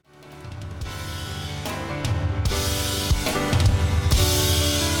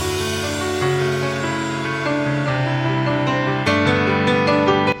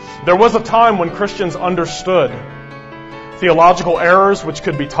There was a time when Christians understood theological errors which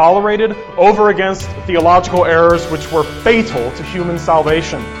could be tolerated over against theological errors which were fatal to human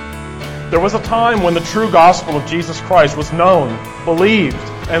salvation. There was a time when the true gospel of Jesus Christ was known, believed,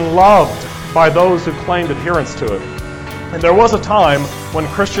 and loved by those who claimed adherence to it. And there was a time when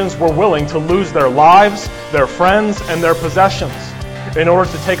Christians were willing to lose their lives, their friends, and their possessions in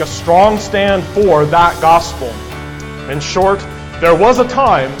order to take a strong stand for that gospel. In short, there was a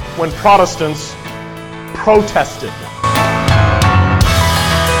time when Protestants protested.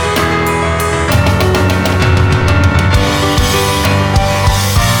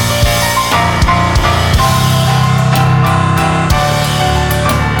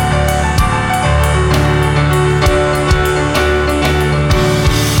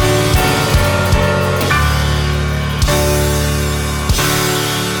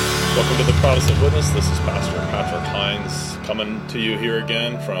 Protestant Witness. This is Pastor Patrick Hines coming to you here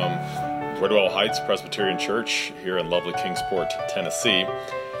again from Bridwell Heights Presbyterian Church here in lovely Kingsport, Tennessee.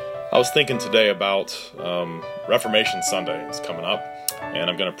 I was thinking today about Reformation Sunday. It's coming up,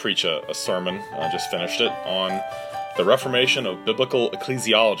 and I'm going to preach a sermon, I just finished it, on the Reformation of Biblical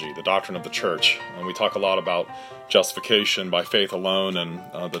Ecclesiology, the doctrine of the church. And we talk a lot about justification by faith alone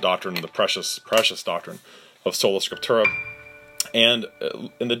and the doctrine, the precious doctrine of Sola Scriptura. And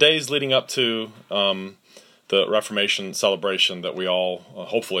in the days leading up to the Reformation celebration that we all,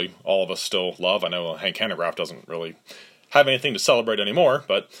 hopefully all of us still love. I know Hank Hanegraaff doesn't really have anything to celebrate anymore,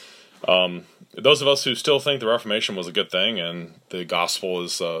 but those of us who still think the Reformation was a good thing and the gospel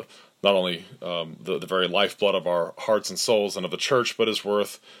is not only the very lifeblood of our hearts and souls and of the church, but is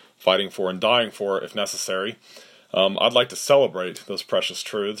worth fighting for and dying for if necessary, I'd like to celebrate those precious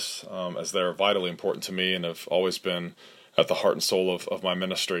truths as they're vitally important to me and have always been at the heart and soul of my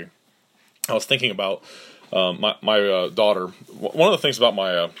ministry. I was thinking about my daughter. One of the things about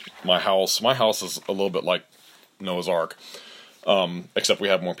my house is a little bit like Noah's Ark, except we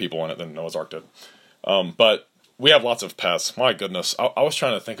have more people in it than Noah's Ark did. But we have lots of pets. My goodness, I was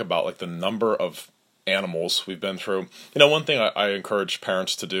trying to think about like the number of animals we've been through. You know, one thing I encourage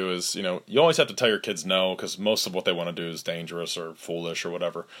parents to do is, you always have to tell your kids no, because most of what they want to do is dangerous or foolish or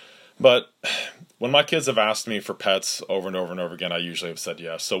whatever. But when my kids have asked me for pets over and over and over again, I usually have said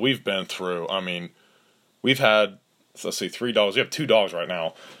yes. So we've been through, we've had, 3 dogs. We have 2 dogs right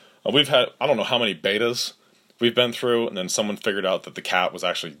now. We've had, I don't know how many betas we've been through, and then someone figured out that the cat was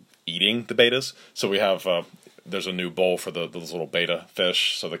actually eating the betas. So we have, there's a new bowl for those little beta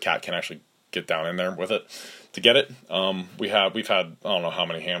fish, so the cat can actually get down in there with it to get it. We've had, I don't know how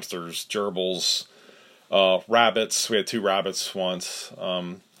many hamsters, gerbils, rabbits. We had 2 rabbits once.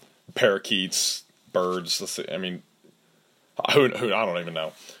 Parakeets, birds. I don't even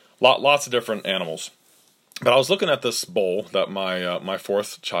know. Lots of different animals. But I was looking at this bowl that my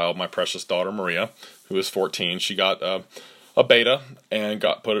fourth child, my precious daughter Maria, who is 14, she got a beta and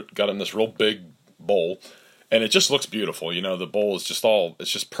got in this real big bowl, and it just looks beautiful. The bowl is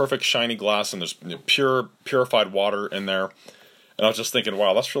just perfect shiny glass, and there's purified water in there. And I was just thinking,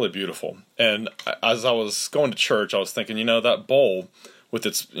 wow, that's really beautiful. And as I was going to church, I was thinking, that bowl with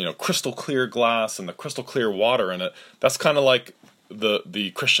its crystal clear glass and the crystal clear water in it, that's kind of like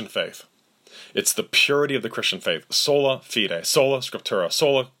the Christian faith. It's the purity of the Christian faith. Sola fide, sola scriptura,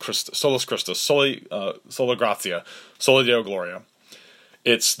 solus Christus, sola gratia, sola Deo gloria.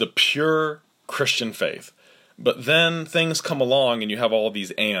 It's the pure Christian faith. But then things come along and you have all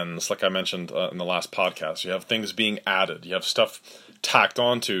these ands, like I mentioned in the last podcast. You have things being added. You have stuff tacked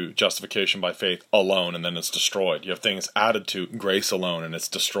onto justification by faith alone, and then it's destroyed. You have things added to grace alone, and it's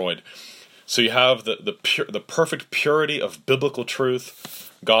destroyed. So you have the perfect purity of biblical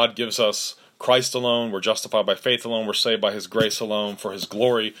truth. God gives us Christ alone. We're justified by faith alone. We're saved by His grace alone, for His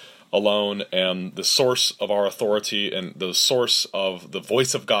glory alone, and the source of our authority and the source of the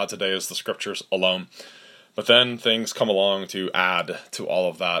voice of God today is the Scriptures alone. But then things come along to add to all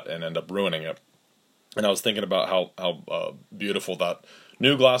of that and end up ruining it. And I was thinking about how beautiful that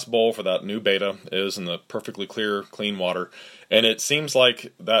new glass bowl for that new beta is in the perfectly clear, clean water. And it seems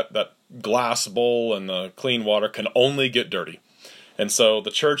like that glass bowl and the clean water can only get dirty. And so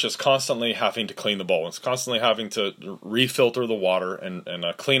the church is constantly having to clean the bowl. It's constantly having to refilter the water and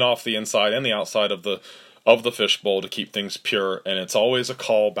clean off the inside and the outside of the fish bowl to keep things pure. And it's always a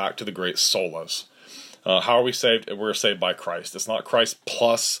call back to the great solas. How are we saved? We're saved by Christ. It's not Christ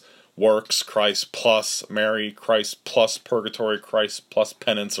plus works, Christ plus Mary, Christ plus purgatory, Christ plus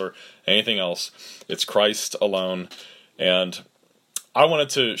penance, or anything else. It's Christ alone. And I wanted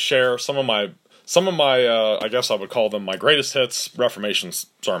to share some of my I guess I would call them my greatest hits Reformation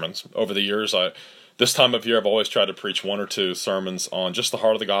sermons over the years. this time of year, I've always tried to preach one or two sermons on just the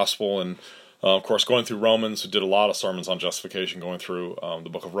heart of the gospel. And, of course, going through Romans, we did a lot of sermons on justification, going through the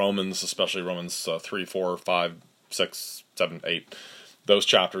book of Romans, especially Romans 3, 4, 5, 6, 7, 8. Those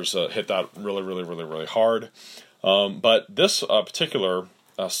chapters hit that really, really, really, really hard. But this particular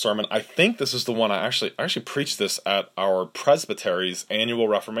sermon, I think this is the one I actually preached this at our presbytery's annual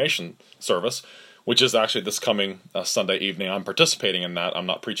Reformation service, which is actually this coming Sunday evening. I'm participating in that. I'm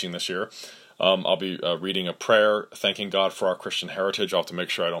not preaching this year. I'll be reading a prayer, thanking God for our Christian heritage. I'll have to make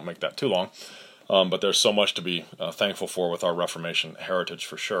sure I don't make that too long. But there's so much to be thankful for with our Reformation heritage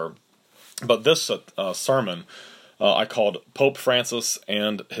for sure. But this sermon I called Pope Francis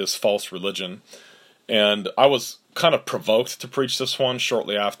and His False Religion. And I was kind of provoked to preach this one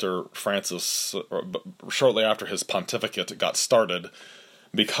shortly after his pontificate got started,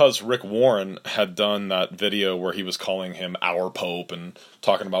 because Rick Warren had done that video where he was calling him our Pope and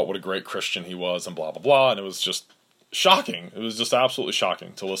talking about what a great Christian he was and blah, blah, blah. And it was just shocking. It was just absolutely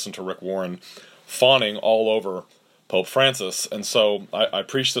shocking to listen to Rick Warren fawning all over Pope Francis. And so I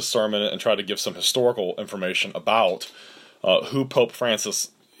preached this sermon and tried to give some historical information about who Pope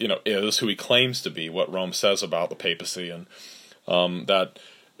Francis is, who he claims to be, what Rome says about the papacy, and that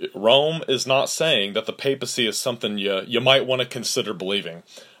Rome is not saying that the papacy is something you might want to consider believing.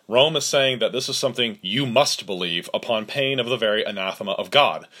 Rome is saying that this is something you must believe upon pain of the very anathema of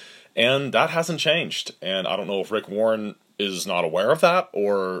God. And that hasn't changed. And I don't know if Rick Warren is not aware of that,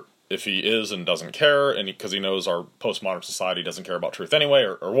 or if he is and doesn't care, and because he knows our postmodern society doesn't care about truth anyway,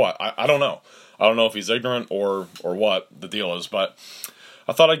 or what. I don't know. I don't know if he's ignorant or what the deal is, but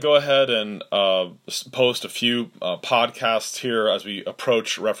I thought I'd go ahead and post a few podcasts here as we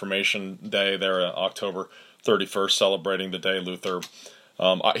approach Reformation Day there on October 31st, celebrating the day Luther.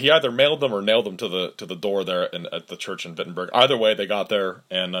 He either mailed them or nailed them to the door there at the church in Wittenberg. Either way, they got there,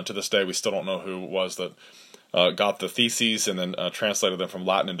 and to this day, we still don't know who it was that got the theses and then translated them from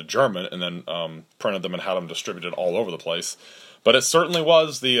Latin into German, and then printed them and had them distributed all over the place. But it certainly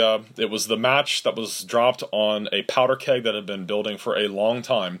was the match that was dropped on a powder keg that had been building for a long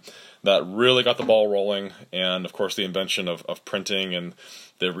time that really got the ball rolling. And of course the invention of printing and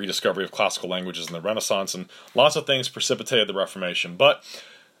the rediscovery of classical languages in the Renaissance, and lots of things precipitated the Reformation. But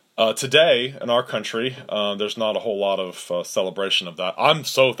today in our country, there's not a whole lot of celebration of that. I'm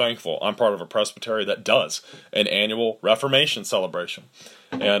so thankful I'm part of a presbytery that does an annual Reformation celebration.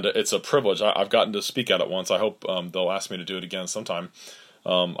 And it's a privilege. I've gotten to speak at it once. I hope they'll ask me to do it again sometime.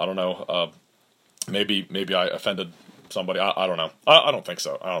 I don't know. Maybe I offended somebody. I don't know. I don't think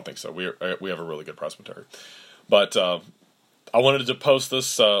so. I don't think so. We have a really good presbytery. But I wanted to post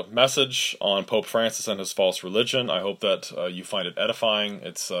this message on Pope Francis and his false religion. I hope that you find it edifying.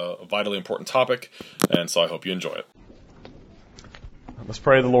 It's a vitally important topic, and so I hope you enjoy it. Let's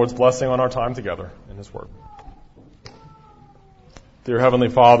pray the Lord's blessing on our time together in His Word. Dear Heavenly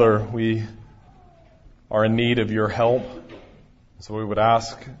Father, we are in need of your help, so we would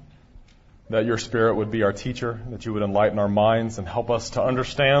ask that your Spirit would be our teacher, that you would enlighten our minds and help us to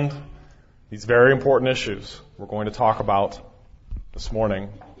understand these very important issues we're going to talk about this morning,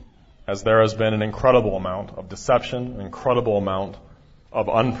 as there has been an incredible amount of deception, an incredible amount of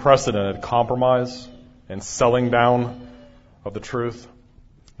unprecedented compromise and selling down of the truth.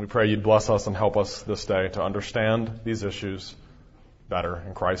 We pray you'd bless us and help us this day to understand these issues better.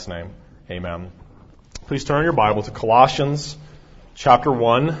 In Christ's name, amen. Please turn your Bible to Colossians chapter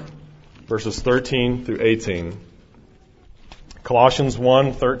 1, verses 13 through 18. Colossians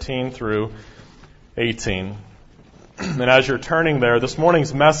 1, 13 through 18. And as you're turning there, this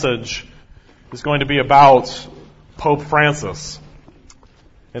morning's message is going to be about Pope Francis.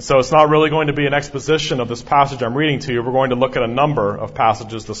 And so it's not really going to be an exposition of this passage I'm reading to you. We're going to look at a number of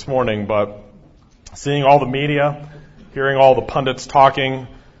passages this morning, but seeing all the media, hearing all the pundits talking,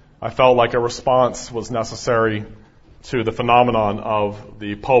 I felt like a response was necessary to the phenomenon of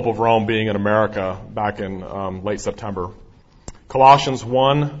the Pope of Rome being in America back in late September. Colossians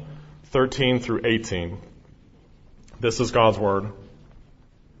 1, 13 through 18. This is God's Word.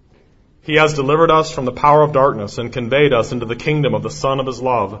 He has delivered us from the power of darkness and conveyed us into the kingdom of the Son of His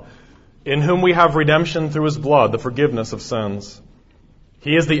love, in whom we have redemption through His blood, the forgiveness of sins.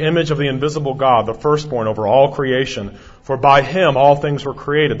 He is the image of the invisible God, the firstborn over all creation. For by Him all things were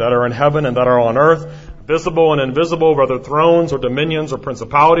created, that are in heaven and that are on earth, visible and invisible, whether thrones or dominions or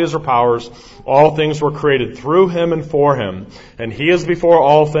principalities or powers. All things were created through Him and for Him. And He is before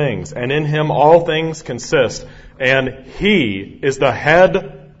all things, and in Him all things consist. And He is the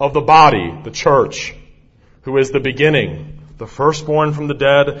head of the body, the church, who is the beginning, the firstborn from the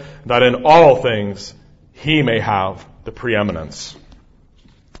dead, that in all things He may have the preeminence.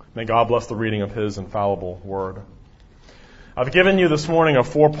 May God bless the reading of His infallible word. I've given you this morning a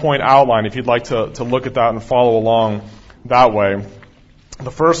 4-point outline if you'd like to look at that and follow along that way.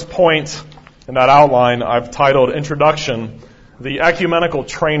 The first point in that outline I've titled Introduction, the Ecumenical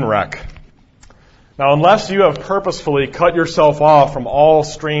Train Wreck. Now, unless you have purposefully cut yourself off from all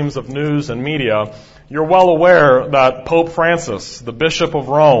streams of news and media, you're well aware that Pope Francis, the Bishop of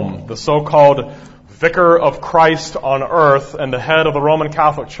Rome, the so-called Vicar of Christ on earth and the head of the Roman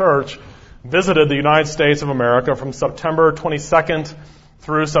Catholic Church, visited the United States of America from September 22nd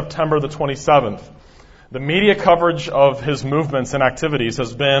through September the 27th. The media coverage of his movements and activities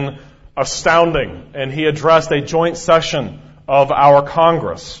has been astounding, and he addressed a joint session of our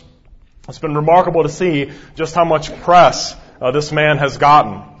Congress. It's been remarkable to see just how much press this man has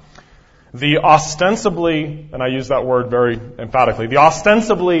gotten. The ostensibly, and I use that word very emphatically, the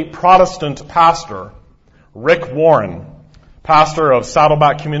ostensibly Protestant pastor, Rick Warren, pastor of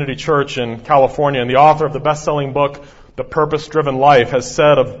Saddleback Community Church in California and the author of the best-selling book, The Purpose-Driven Life, has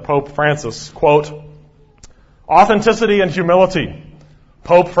said of Pope Francis, quote, "Authenticity and humility.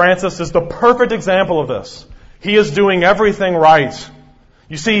 Pope Francis is the perfect example of this. He is doing everything right.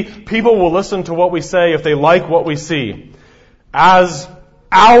 You see, people will listen to what we say if they like what we see. As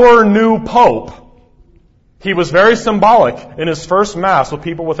our new Pope, he was very symbolic in his first Mass with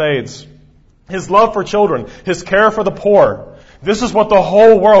people with AIDS. His love for children, his care for the poor. This is what the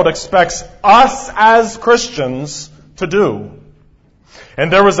whole world expects us as Christians to do."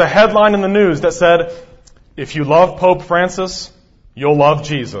 And there was a headline in the news that said, "If you love Pope Francis, you'll love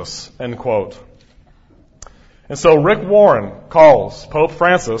Jesus," end quote. And so Rick Warren calls Pope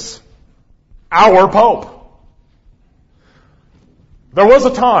Francis our Pope. There was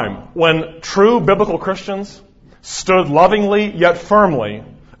a time when true biblical Christians stood lovingly yet firmly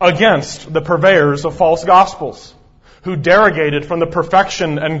against the purveyors of false gospels, who derogated from the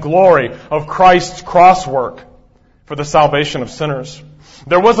perfection and glory of Christ's cross work for the salvation of sinners.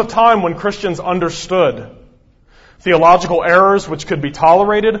 There was a time when Christians understood theological errors which could be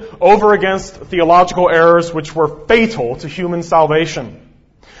tolerated over against theological errors which were fatal to human salvation.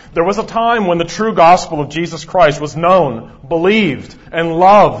 There was a time when the true gospel of Jesus Christ was known, believed, and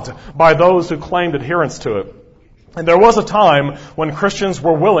loved by those who claimed adherence to it. And there was a time when Christians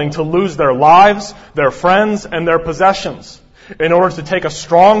were willing to lose their lives, their friends, and their possessions in order to take a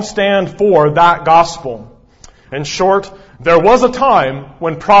strong stand for that gospel. In short, there was a time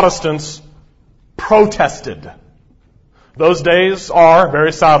when Protestants protested. Those days are,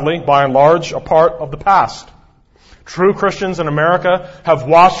 very sadly, by and large, a part of the past. True Christians in America have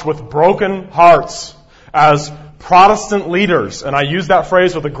watched with broken hearts as Protestant leaders, and I use that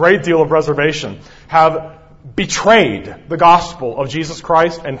phrase with a great deal of reservation, have betrayed the gospel of Jesus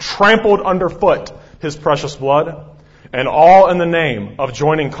Christ and trampled underfoot His precious blood, and all in the name of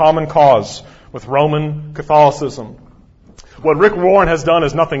joining common cause with Roman Catholicism. What Rick Warren has done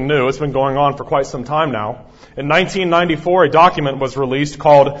is nothing new. It's been going on for quite some time now. In 1994, a document was released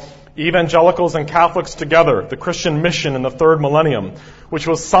called Evangelicals and Catholics Together, the Christian Mission in the Third Millennium, which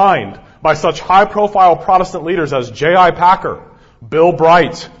was signed by such high-profile Protestant leaders as J.I. Packer, Bill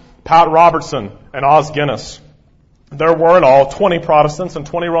Bright, Pat Robertson, and Os Guinness. There were in all 20 Protestants and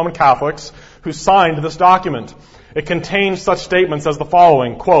 20 Roman Catholics who signed this document. It contained such statements as the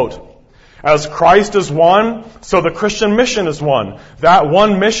following, quote, "As Christ is one, so the Christian mission is one. That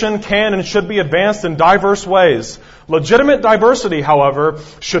one mission can and should be advanced in diverse ways. Legitimate diversity, however,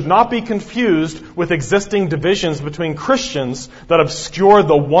 should not be confused with existing divisions between Christians that obscure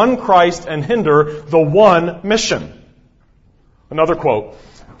the one Christ and hinder the one mission." Another quote,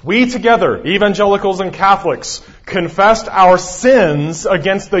 "We together, evangelicals and Catholics, confessed our sins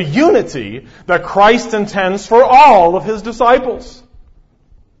against the unity that Christ intends for all of His disciples."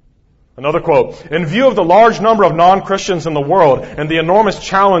 Another quote, "In view of the large number of non-Christians in the world and the enormous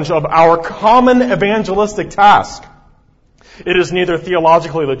challenge of our common evangelistic task, it is neither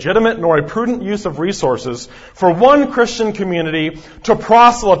theologically legitimate nor a prudent use of resources for one Christian community to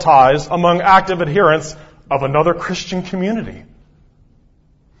proselytize among active adherents of another Christian community."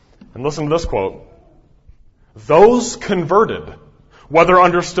 And listen to this quote, "Those converted, whether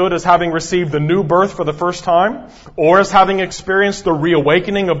understood as having received the new birth for the first time, or as having experienced the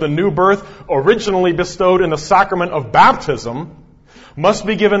reawakening of the new birth originally bestowed in the sacrament of baptism, must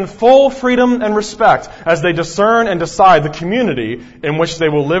be given full freedom and respect as they discern and decide the community in which they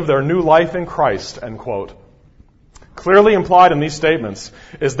will live their new life in Christ," end quote. Clearly implied in these statements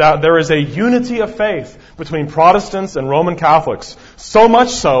is that there is a unity of faith between Protestants and Roman Catholics, so much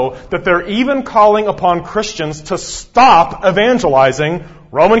so that they're even calling upon Christians to stop evangelizing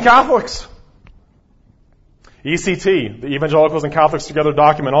Roman Catholics. ECT, the Evangelicals and Catholics Together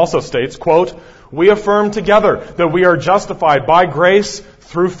document, also states, quote, "We affirm together that we are justified by grace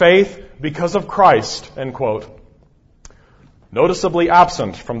through faith because of Christ," end quote. Noticeably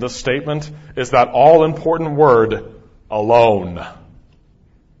absent from this statement is that all-important word, alone.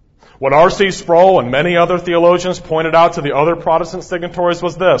 What R.C. Sproul and many other theologians pointed out to the other Protestant signatories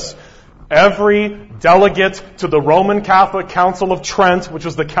was this: every delegate to the Roman Catholic Council of Trent, which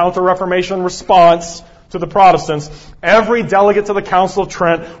was the Counter-Reformation response to the Protestants, every delegate to the Council of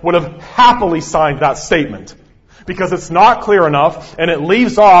Trent would have happily signed that statement, because it's not clear enough and it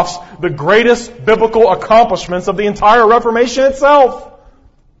leaves off the greatest biblical accomplishments of the entire Reformation itself.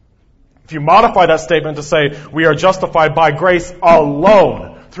 If you modify that statement to say, we are justified by grace alone,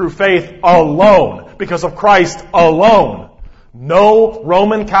 through faith alone, because of Christ alone, no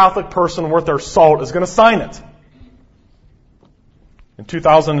Roman Catholic person worth their salt is going to sign it. In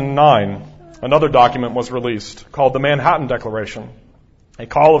 2009, another document was released called the Manhattan Declaration, a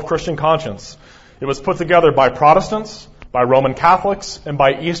call of Christian conscience. It was put together by Protestants, by Roman Catholics, and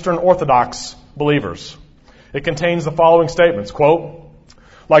by Eastern Orthodox believers. It contains the following statements, quote,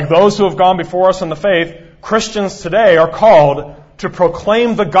 "Like those who have gone before us in the faith, Christians today are called to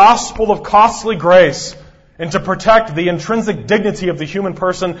proclaim the gospel of costly grace and to protect the intrinsic dignity of the human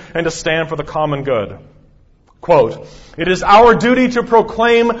person and to stand for the common good." Quote, "It is our duty to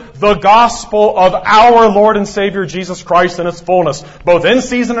proclaim the gospel of our Lord and Savior Jesus Christ in its fullness, both in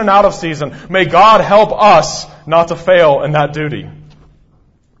season and out of season. May God help us not to fail in that duty."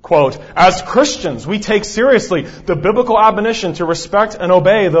 Quote, "As Christians, we take seriously the biblical admonition to respect and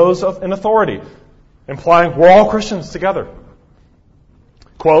obey those in authority," implying we're all Christians together.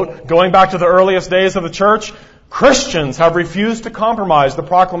 Quote, "Going back to the earliest days of the church, Christians have refused to compromise the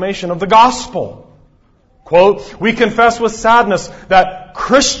proclamation of the gospel." Quote, "We confess with sadness that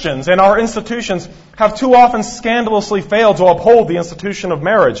Christians and our institutions have too often scandalously failed to uphold the institution of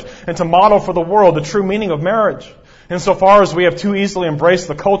marriage and to model for the world the true meaning of marriage. Insofar as we have too easily embraced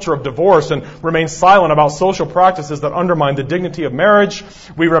the culture of divorce and remain silent about social practices that undermine the dignity of marriage,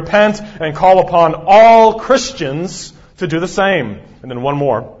 we repent and call upon all Christians to do the same." And then one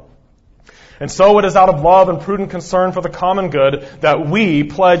more. "And so it is out of love and prudent concern for the common good that we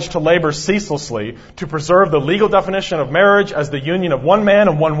pledge to labor ceaselessly to preserve the legal definition of marriage as the union of one man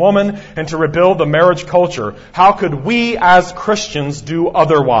and one woman and to rebuild the marriage culture. How could we as Christians do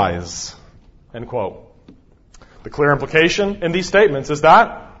otherwise?" End quote. The clear implication in these statements is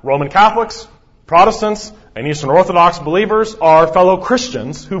that Roman Catholics, Protestants, and Eastern Orthodox believers are fellow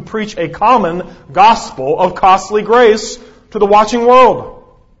Christians who preach a common gospel of costly grace to the watching world.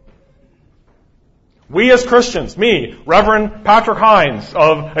 We as Christians, me, Reverend Patrick Hines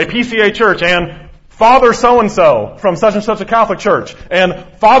of a PCA church, and Father so-and-so from such and such a Catholic church, and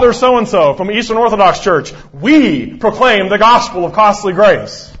Father so-and-so from Eastern Orthodox church, we proclaim the gospel of costly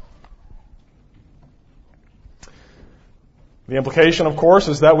grace. The implication, of course,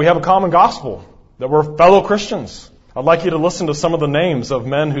 is that we have a common gospel, that we're fellow Christians. I'd like you to listen to some of the names of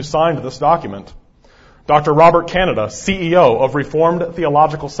men who signed this document. Dr. Robert Canada, CEO of Reformed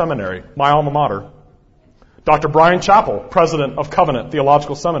Theological Seminary, my alma mater. Dr. Brian Chappell, President of Covenant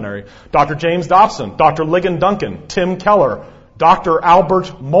Theological Seminary. Dr. James Dobson, Dr. Ligon Duncan, Tim Keller, Dr.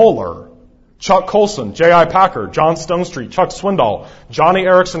 Albert Moeller, Chuck Colson, J.I. Packer, John Stonestreet, Chuck Swindoll, Johnny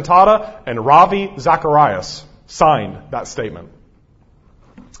Erickson Tada, and Ravi Zacharias signed that statement.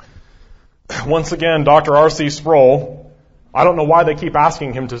 Once again, Dr. R.C. Sproul, I don't know why they keep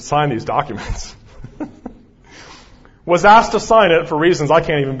asking him to sign these documents, was asked to sign it for reasons I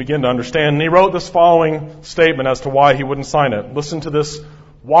can't even begin to understand. And he wrote this following statement as to why he wouldn't sign it. Listen to this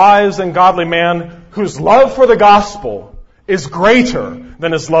wise and godly man whose love for the gospel is greater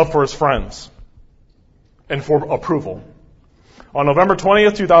than his love for his friends and for approval. On November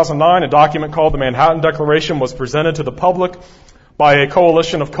 20th, 2009, a document called the Manhattan Declaration was presented to the public by a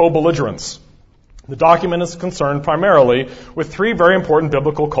coalition of co-belligerents. The document is concerned primarily with three very important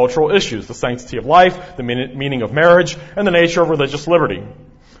biblical cultural issues: the sanctity of life, the meaning of marriage, and the nature of religious liberty.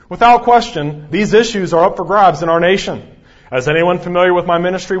 Without question, these issues are up for grabs in our nation. As anyone familiar with my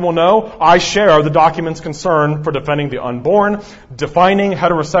ministry will know, I share the document's concern for defending the unborn, defining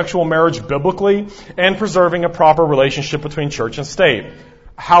heterosexual marriage biblically, and preserving a proper relationship between church and state.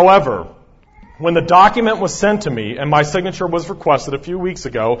 However, when the document was sent to me and my signature was requested a few weeks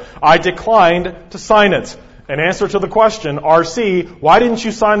ago, I declined to sign it. In answer to the question, RC, why didn't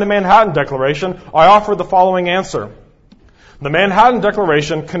you sign the Manhattan Declaration? I offered the following answer. The Manhattan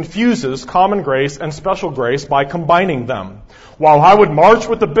Declaration confuses common grace and special grace by combining them. While I would march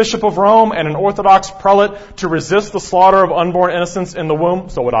with the Bishop of Rome and an Orthodox prelate to resist the slaughter of unborn innocents in the womb,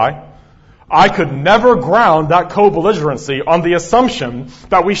 so would I I could never ground that co-belligerency on the assumption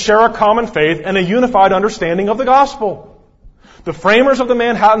that we share a common faith and a unified understanding of the gospel. The framers of the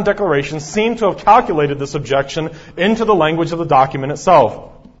Manhattan Declaration seem to have calculated this objection into the language of the document itself.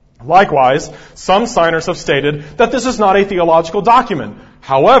 Likewise, some signers have stated that this is not a theological document.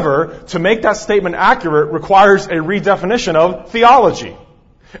 However, to make that statement accurate requires a redefinition of theology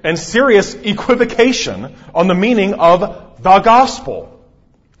and serious equivocation on the meaning of the gospel.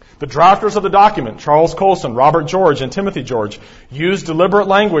 The drafters of the document, Charles Colson, Robert George, and Timothy George, used deliberate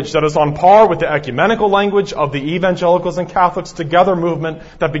language that is on par with the ecumenical language of the Evangelicals and Catholics Together movement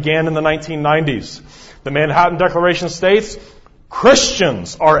that began in the 1990s. The Manhattan Declaration states,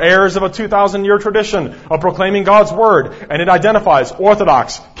 Christians are heirs of a 2,000-year tradition of proclaiming God's Word, and it identifies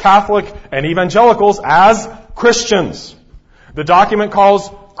Orthodox, Catholic, and Evangelicals as Christians. The document calls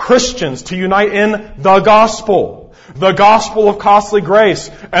Christians to unite in the gospel of costly grace,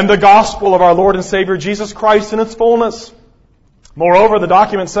 and the gospel of our Lord and Savior Jesus Christ in its fullness. Moreover, the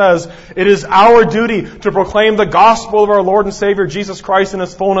document says, it is our duty to proclaim the gospel of our Lord and Savior Jesus Christ in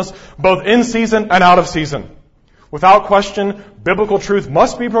its fullness, both in season and out of season. Without question, biblical truth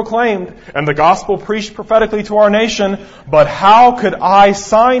must be proclaimed and the gospel preached prophetically to our nation, but how could I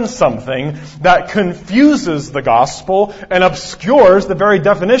sign something that confuses the gospel and obscures the very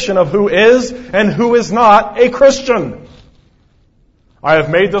definition of who is and who is not a Christian? I have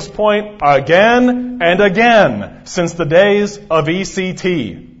made this point again and again since the days of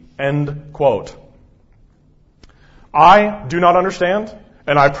ECT. End quote. I do not understand,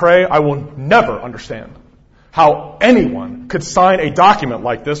 and I pray I will never understand, how anyone could sign a document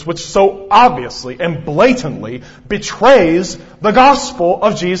like this which so obviously and blatantly betrays the gospel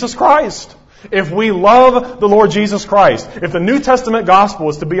of Jesus Christ. If we love the Lord Jesus Christ, if the New Testament gospel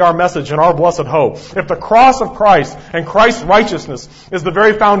is to be our message and our blessed hope, if the cross of Christ and Christ's righteousness is the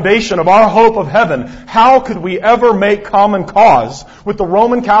very foundation of our hope of heaven, how could we ever make common cause with the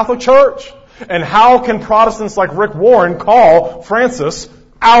Roman Catholic Church? And how can Protestants like Rick Warren call Francis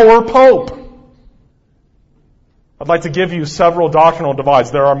our Pope? I'd like to give you several doctrinal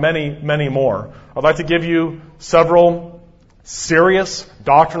divides. There are many, many more. I'd like to give you several serious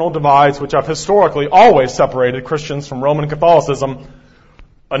doctrinal divides which have historically always separated Christians from Roman Catholicism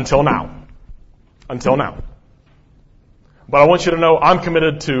until now. Until now. But I want you to know I'm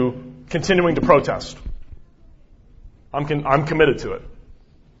committed to continuing to protest. I'm committed to it.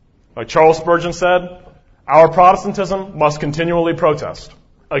 Like Charles Spurgeon said, our Protestantism must continually protest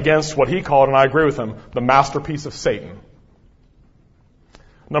against what he called, and I agree with him, the masterpiece of Satan.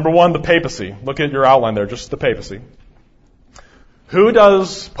 Number one, the papacy. Look at your outline there, just the papacy. Who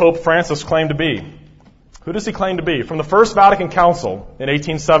does Pope Francis claim to be? Who does he claim to be? From the First Vatican Council in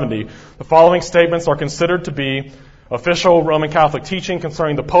 1870, the following statements are considered to be official Roman Catholic teaching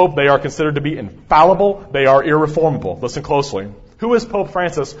concerning the Pope. They are considered to be infallible. They are irreformable. Listen closely. Who is Pope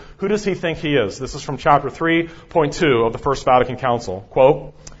Francis? Who does he think he is? This is from chapter 3.2 of the First Vatican Council.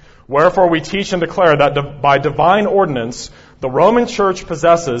 Quote, wherefore we teach and declare that by divine ordinance, the Roman Church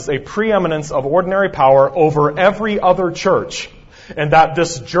possesses a preeminence of ordinary power over every other church, and that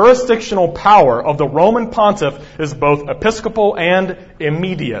this jurisdictional power of the Roman pontiff is both episcopal and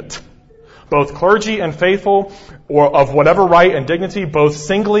immediate. Both clergy and faithful, or of whatever right and dignity, both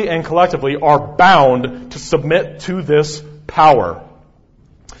singly and collectively, are bound to submit to this power.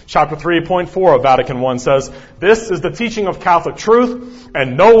 Chapter 3.4 of Vatican I says, this is the teaching of Catholic truth,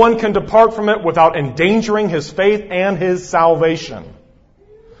 and no one can depart from it without endangering his faith and his salvation.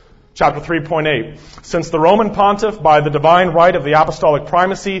 Chapter 3.8, since the Roman pontiff, by the divine right of the apostolic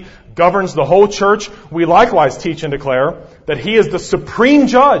primacy, governs the whole church, we likewise teach and declare that he is the supreme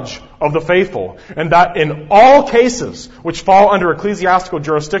judge of the faithful, and that in all cases which fall under ecclesiastical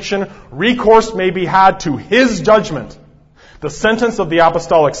jurisdiction, recourse may be had to his judgment. The sentence of the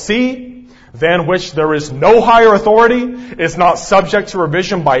apostolic see, than which there is no higher authority, is not subject to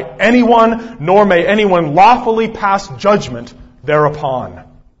revision by anyone, nor may anyone lawfully pass judgment thereupon.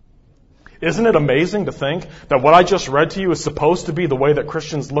 Isn't it amazing to think that what I just read to you is supposed to be the way that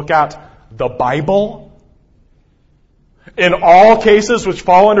Christians look at the Bible? In all cases which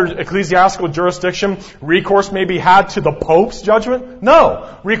fall under ecclesiastical jurisdiction, recourse may be had to the Pope's judgment?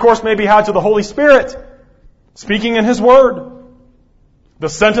 No. Recourse may be had to the Holy Spirit, speaking in His Word. The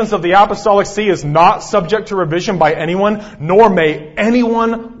sentence of the apostolic see is not subject to revision by anyone, nor may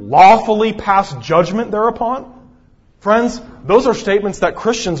anyone lawfully pass judgment thereupon. Friends, those are statements that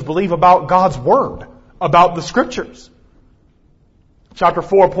Christians believe about God's Word, about the Scriptures. Chapter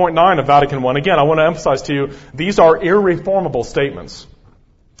 4.9 of Vatican I. Again, I want to emphasize to you, these are irreformable statements.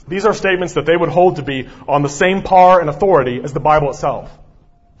 These are statements that they would hold to be on the same par and authority as the Bible itself.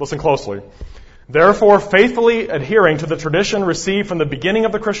 Listen closely. Therefore, faithfully adhering to the tradition received from the beginning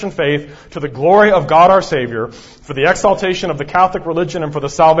of the Christian faith, to the glory of God our Savior, for the exaltation of the Catholic religion and for the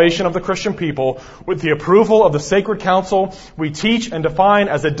salvation of the Christian people, with the approval of the Sacred Council, we teach and define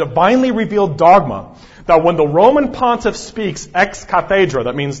as a divinely revealed dogma that when the Roman pontiff speaks ex cathedra,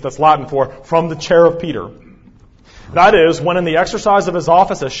 that means, that's Latin for from the chair of Peter, that is, when in the exercise of his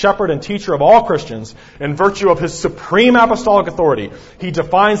office as shepherd and teacher of all Christians, in virtue of his supreme apostolic authority, he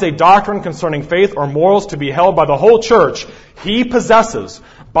defines a doctrine concerning faith or morals to be held by the whole church, he possesses,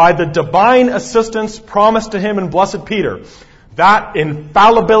 by the divine assistance promised to him in blessed Peter, that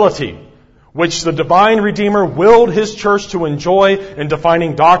infallibility which the divine Redeemer willed his church to enjoy in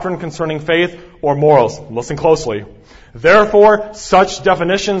defining doctrine concerning faith or morals. Listen closely. Therefore, such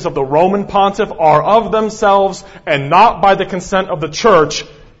definitions of the Roman pontiff are of themselves, and not by the consent of the church,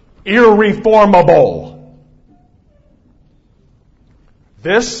 irreformable.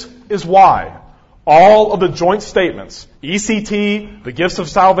 This is why all of the joint statements, ECT, the gifts of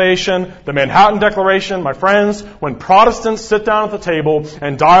salvation, the Manhattan Declaration, my friends, when Protestants sit down at the table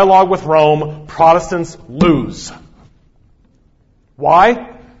and dialogue with Rome, Protestants lose.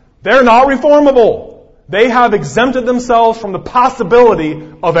 Why? They're not reformable. They have exempted themselves from the possibility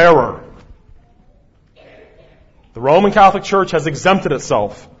of error. The Roman Catholic Church has exempted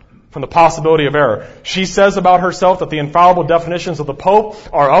itself from the possibility of error. She says about herself that the infallible definitions of the Pope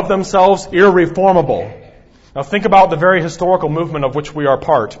are of themselves irreformable. Now think about the very historical movement of which we are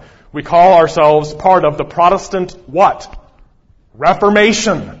part. We call ourselves part of the Protestant what?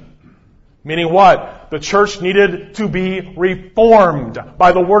 Reformation. Meaning what? The church needed to be reformed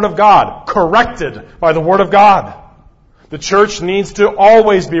by the Word of God, corrected by the Word of God. The church needs to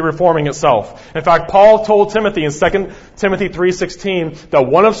always be reforming itself. In fact, Paul told Timothy in 2 Timothy 3:16 that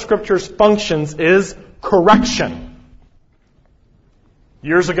one of Scripture's functions is correction.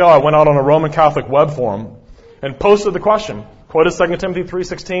 Years ago, I went out on a Roman Catholic web forum and posted the question, quoted 2 Timothy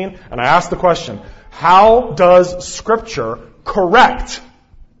 3:16, and I asked the question, how does Scripture correct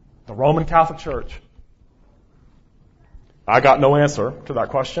the Roman Catholic Church? I got no answer to that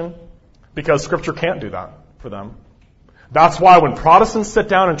question because Scripture can't do that for them. That's why when Protestants sit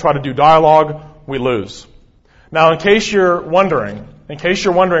down and try to do dialogue, we lose. Now, in case you're wondering,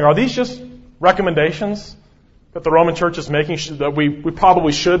 are these just recommendations that the Roman Church is making that we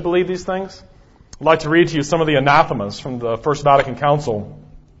probably should believe these things? I'd like to read to you some of the anathemas from the First Vatican Council.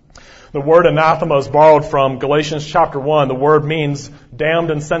 The word anathema is borrowed from Galatians chapter 1. The word means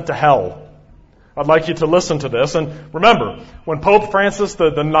damned and sent to hell. I'd like you to listen to this. And remember, when Pope Francis,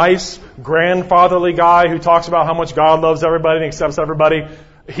 the nice, grandfatherly guy who talks about how much God loves everybody and accepts everybody,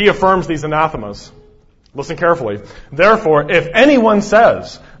 he affirms these anathemas. Listen carefully. Therefore, if anyone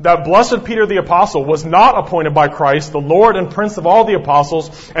says that blessed Peter the Apostle was not appointed by Christ, the Lord and Prince of all the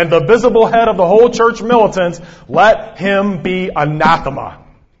apostles, and the visible head of the whole church militant, let him be anathema.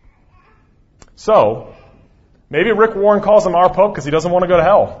 So, maybe Rick Warren calls him our Pope because he doesn't want to go to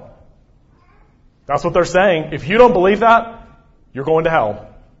hell. That's what they're saying. If you don't believe that, you're going to hell.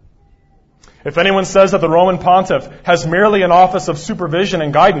 If anyone says that the Roman pontiff has merely an office of supervision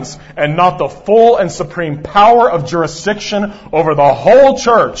and guidance and not the full and supreme power of jurisdiction over the whole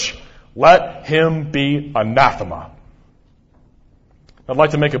church, let him be anathema. I'd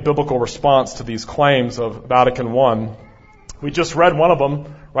like to make a biblical response to these claims of Vatican I. We just read one of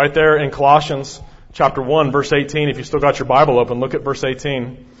them right there in Colossians chapter 1, verse 18. If you still got your Bible open, look at verse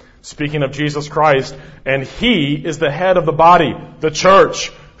 18. Speaking of Jesus Christ, and He is the head of the body, the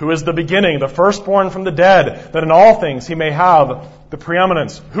church, who is the beginning, the firstborn from the dead, that in all things He may have the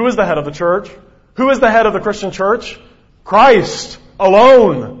preeminence. Who is the head of the church? Who is the head of the Christian church? Christ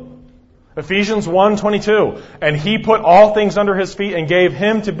alone. Ephesians 1:22. And He put all things under His feet and gave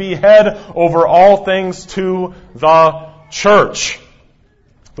Him to be head over all things to the church.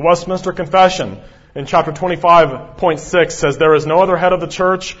 The Westminster Confession in chapter 25.6 says, there is no other head of the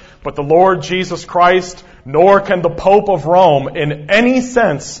church but the Lord Jesus Christ, nor can the Pope of Rome in any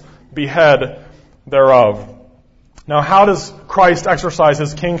sense be head thereof. Now, how does Christ exercise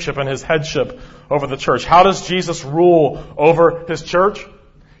His kingship and His headship over the church? How does Jesus rule over His church?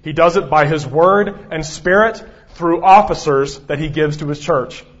 He does it by His word and Spirit through officers that He gives to His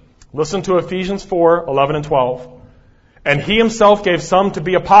church. Listen to Ephesians 4:11 and 12. And He Himself gave some to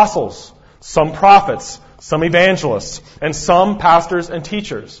be apostles, some prophets, some evangelists, and some pastors and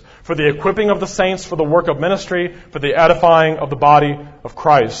teachers, for the equipping of the saints for the work of ministry, for the edifying of the body of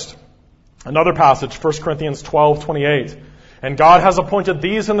Christ. Another passage, 1 Corinthians 12:28. And God has appointed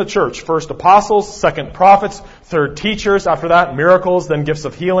these in the church, first apostles, second prophets, third teachers, after that miracles, then gifts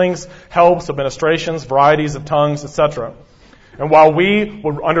of healings, helps, administrations, varieties of tongues, etc. And while we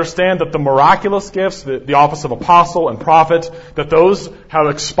would understand that the miraculous gifts, the office of apostle and prophet, that those have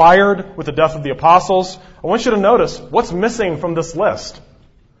expired with the death of the apostles, I want you to notice what's missing from this list.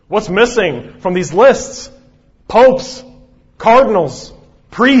 What's missing from these lists? Popes, cardinals,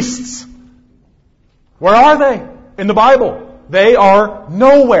 priests. Where are they in the Bible? They are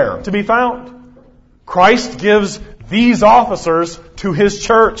nowhere to be found. Christ gives these officers to His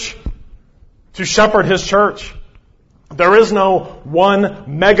church, to shepherd His church. There is no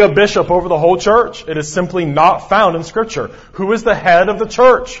one mega bishop over the whole church. It is simply not found in Scripture. Who is the head of the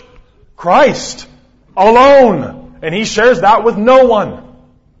church? Christ. Alone. And He shares that with no one.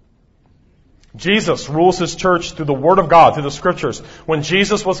 Jesus rules His church through the Word of God, through the Scriptures. When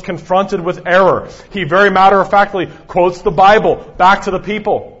Jesus was confronted with error, He very matter-of-factly quotes the Bible back to the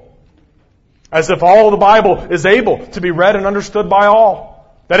people. As if all of the Bible is able to be read and understood by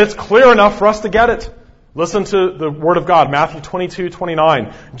all. That it's clear enough for us to get it. Listen to the Word of God, Matthew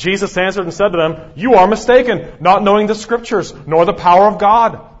 22:29. Jesus answered and said to them, "You are mistaken, not knowing the Scriptures, nor the power of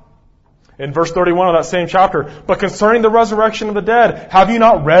God." In verse 31 of that same chapter, "But concerning the resurrection of the dead, have you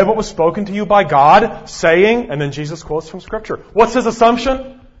not read what was spoken to you by God, saying," and then Jesus quotes from Scripture. What's His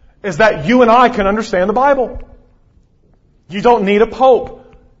assumption? Is that you and I can understand the Bible. You don't need a pope.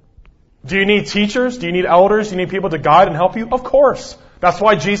 Do you need teachers? Do you need elders? Do you need people to guide and help you? Of course. That's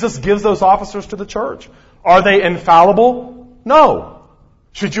why Jesus gives those officers to the church. Are they infallible? No.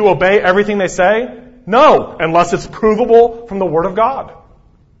 Should you obey everything they say? No, unless it's provable from the Word of God.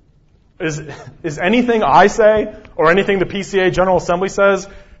 Is anything I say or anything the PCA General Assembly says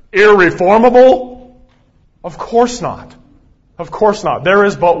irreformable? Of course not. Of course not. There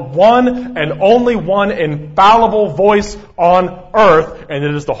is but one and only one infallible voice on earth, and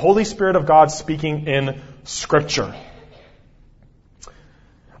it is the Holy Spirit of God speaking in Scripture.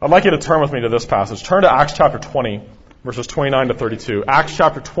 I'd like you to turn with me to this passage. Turn to Acts chapter 20, verses 29 to 32. Acts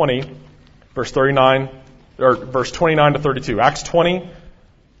chapter 20, verse 39, or verse 29 to 32. Acts 20,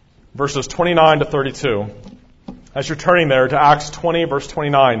 verses 29 to 32. As you're turning there to Acts 20, verse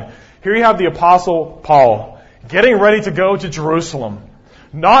 29, here you have the Apostle Paul getting ready to go to Jerusalem,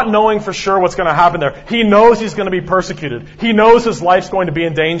 not knowing for sure what's going to happen there. He knows he's going to be persecuted. He knows his life's going to be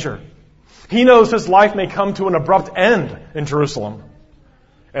in danger. He knows his life may come to an abrupt end in Jerusalem.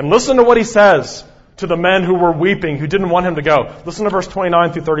 And listen to what he says to the men who were weeping, who didn't want him to go. Listen to verse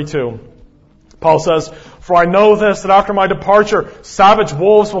 29 through 32. Paul says, "For I know this, that after my departure, savage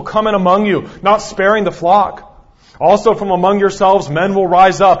wolves will come in among you, not sparing the flock. Also from among yourselves men will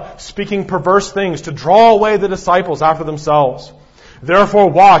rise up, speaking perverse things, to draw away the disciples after themselves. Therefore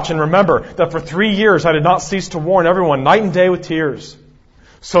watch and remember that for 3 years I did not cease to warn everyone night and day with tears.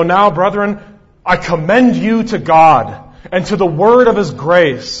 So now, brethren, I commend you to God and to the word of His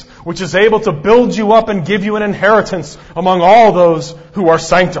grace, which is able to build you up and give you an inheritance among all those who are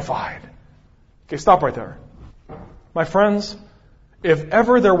sanctified." Okay, stop right there. My friends, if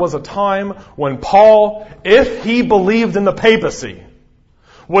ever there was a time when Paul, if he believed in the papacy,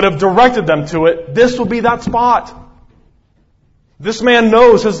 would have directed them to it, this would be that spot. This man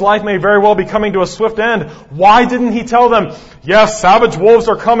knows his life may very well be coming to a swift end. Why didn't he tell them, yes, savage wolves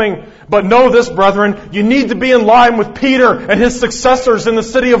are coming, but know this, brethren, you need to be in line with Peter and his successors in the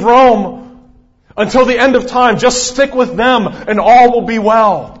city of Rome. Until the end of time, just stick with them and all will be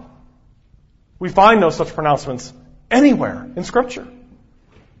well. We find no such pronouncements anywhere in Scripture.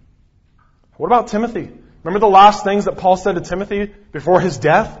 What about Timothy? Remember the last things that Paul said to Timothy before his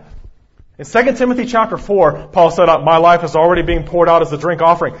death? In 2 Timothy chapter 4, Paul said, "My life is already being poured out as a drink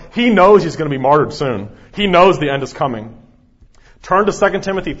offering." He knows he's going to be martyred soon. He knows the end is coming. Turn to 2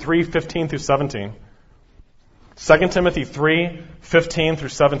 Timothy 3:15 through 17. 2 Timothy 3:15 through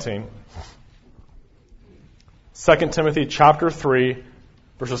 17. 2 Timothy chapter 3,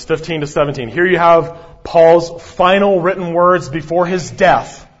 verses 15 to 17. Here you have Paul's final written words before his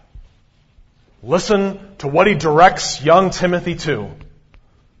death. Listen to what he directs young Timothy to.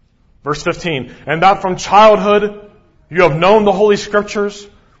 Verse 15, "And that from childhood you have known the Holy Scriptures,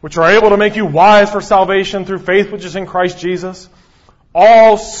 which are able to make you wise for salvation through faith which is in Christ Jesus.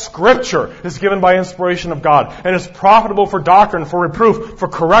 All Scripture is given by inspiration of God, and is profitable for doctrine, for reproof, for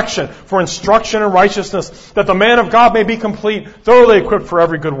correction, for instruction in righteousness, that the man of God may be complete, thoroughly equipped for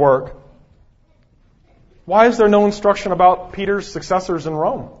every good work." Why is there no instruction about Peter's successors in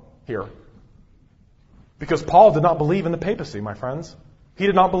Rome here? Because Paul did not believe in the papacy, my friends. He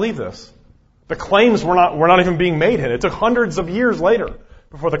did not believe this. The claims were not even being made in it. It took hundreds of years later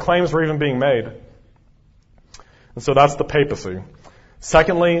before the claims were even being made. And so that's the papacy.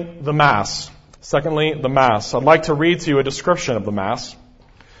 Secondly, the Mass. I'd like to read to you a description of the Mass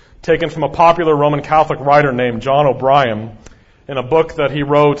taken from a popular Roman Catholic writer named John O'Brien. in a book that he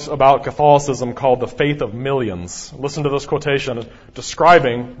wrote about Catholicism called The Faith of Millions. Listen to this quotation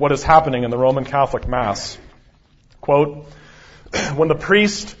describing what is happening in the Roman Catholic Mass. Quote, "When the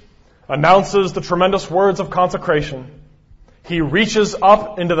priest announces the tremendous words of consecration, he reaches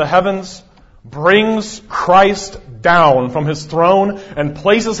up into the heavens, brings Christ down from his throne, and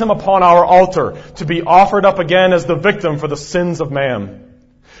places him upon our altar to be offered up again as the victim for the sins of man.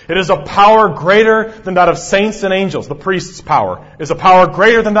 It is a power greater than that of saints and angels." The priest's power is a power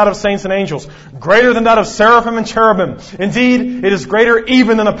greater than that of saints and angels, greater than that of seraphim and cherubim. Indeed, it is greater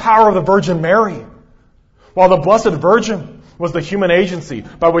even than the power of the Virgin Mary. While the Blessed Virgin was the human agency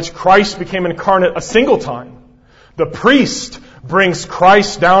by which Christ became incarnate a single time, the priest brings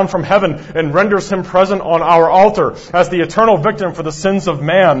Christ down from heaven and renders him present on our altar as the eternal victim for the sins of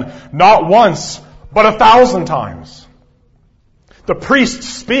man, not once, but 1,000 times. The priest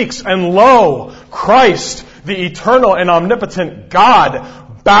speaks, and lo, Christ, the eternal and omnipotent God,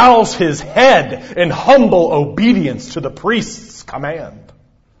 bows his head in humble obedience to the priest's command.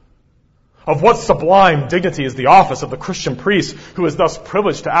 Of what sublime dignity is the office of the Christian priest, who is thus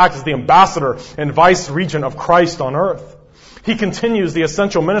privileged to act as the ambassador and vice-regent of Christ on earth. He continues the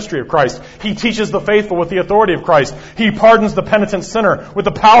essential ministry of Christ. He teaches the faithful with the authority of Christ. He pardons the penitent sinner with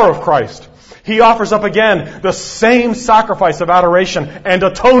the power of Christ. He offers up again the same sacrifice of adoration and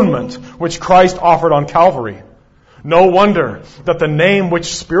atonement which Christ offered on Calvary. No wonder that the name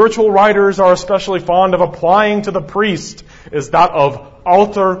which spiritual writers are especially fond of applying to the priest is that of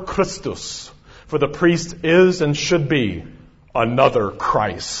Alter Christus, for the priest is and should be another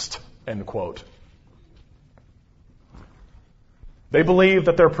Christ. End quote. They believe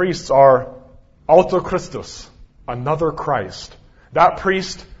that their priests are Alter Christus, another Christ. That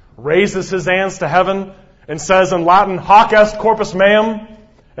priest raises his hands to heaven and says in Latin, "Hoc est corpus meum,"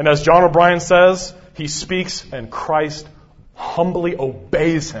 and as John O'Brien says, he speaks and Christ humbly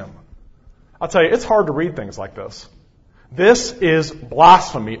obeys him. I'll tell you, it's hard to read things like this. This is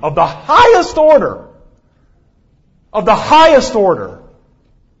blasphemy of the highest order. Of the highest order.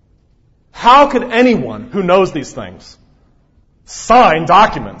 How could anyone who knows these things sign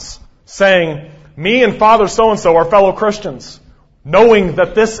documents saying, "Me and Father so-and-so are fellow Christians," knowing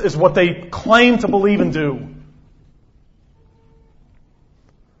that this is what they claim to believe and do?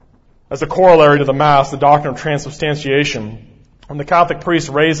 As a corollary to the Mass, the doctrine of transubstantiation, when the Catholic priest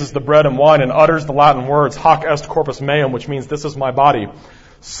raises the bread and wine and utters the Latin words, "Hoc est corpus meum," which means "this is my body,"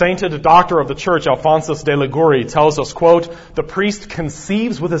 sainted doctor of the Church, Alphonsus de Liguori, tells us, quote, "The priest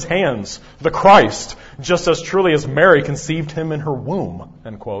conceives with his hands the Christ, just as truly as Mary conceived him in her womb,"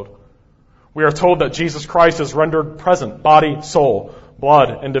 end quote. We are told that Jesus Christ is rendered present, body, soul,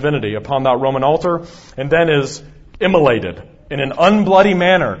 blood, and divinity upon that Roman altar, and then is immolated in an unbloody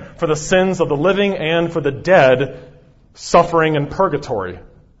manner for the sins of the living and for the dead suffering in purgatory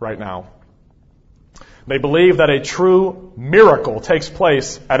right now. They believe that a true miracle takes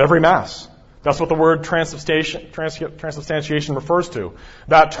place at every Mass. That's what the word transubstantiation refers to.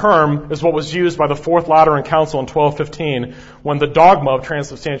 That term is what was used by the Fourth Lateran Council in 1215 when the dogma of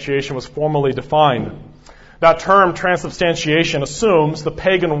transubstantiation was formally defined. That term, transubstantiation, assumes the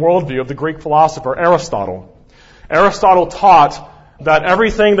pagan worldview of the Greek philosopher Aristotle. Aristotle taught that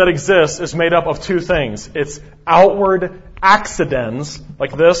everything that exists is made up of two things. It's outward accidens,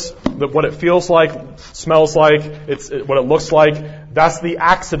 like this, what it feels like, smells like, what it looks like. That's the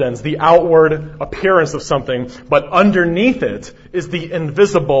accidens, the outward appearance of something. But underneath it is the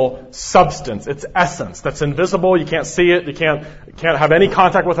invisible substance, its essence. That's invisible. You can't see it. You can't have any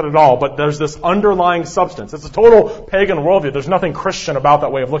contact with it at all. But there's this underlying substance. It's a total pagan worldview. There's nothing Christian about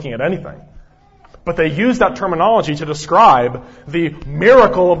that way of looking at anything. But they use that terminology to describe the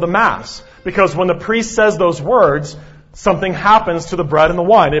miracle of the Mass. Because when the priest says those words, something happens to the bread and the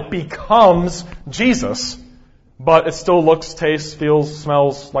wine. It becomes Jesus, but it still looks, tastes, feels,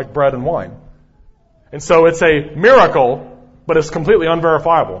 smells like bread and wine. And so it's a miracle, but it's completely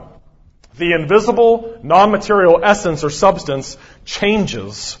unverifiable. The invisible, non-material essence or substance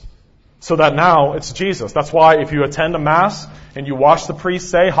changes so that now it's Jesus. That's why if you attend a Mass and you watch the priest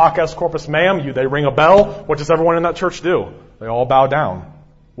say, "Hoc est corpus meum," they ring a bell. What does everyone in that church do? They all bow down.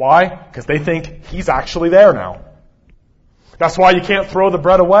 Why? Because they think he's actually there now. That's why you can't throw the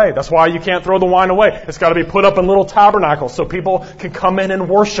bread away. That's why you can't throw the wine away. It's got to be put up in little tabernacles so people can come in and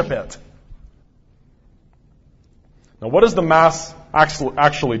worship it. Now, what does the Mass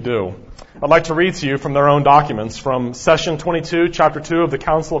actually do? I'd like to read to you from their own documents from Session 22, Chapter 2 of the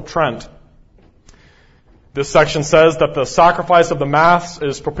Council of Trent. This section says that the sacrifice of the Mass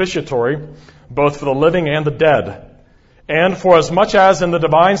is propitiatory, both for the living and the dead. And for as much as in the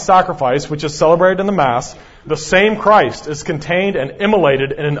divine sacrifice which is celebrated in the Mass, The same Christ is contained and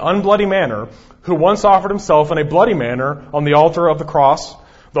immolated in an unbloody manner, who once offered himself in a bloody manner on the altar of the cross.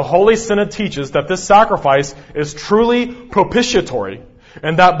 The Holy Synod teaches that this sacrifice is truly propitiatory,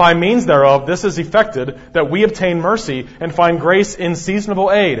 and that by means thereof this is effected, that we obtain mercy and find grace in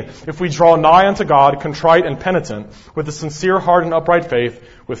seasonable aid, if we draw nigh unto God, contrite and penitent, with a sincere heart and upright faith,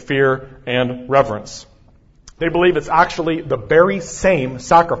 with fear and reverence. They believe it's actually the very same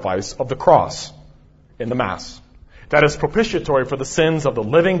sacrifice of the cross in the Mass that is propitiatory for the sins of the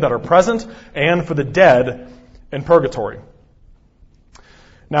living that are present and for the dead in purgatory.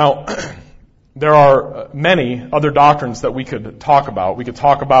 Now, there are many other doctrines that we could talk about. We could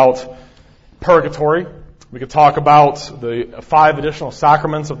talk about purgatory. We could talk about the 5 additional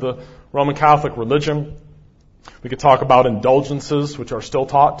sacraments of the Roman Catholic religion. We could talk about indulgences, which are still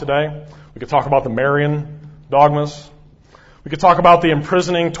taught today. We could talk about the Marian dogmas. We could talk about the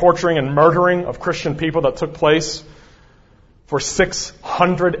imprisoning, torturing, and murdering of Christian people that took place for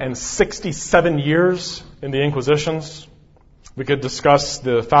 667 years in the Inquisitions. We could discuss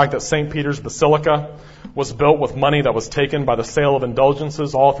the fact that St. Peter's Basilica was built with money that was taken by the sale of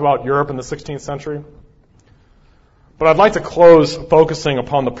indulgences all throughout Europe in the 16th century. But I'd like to close focusing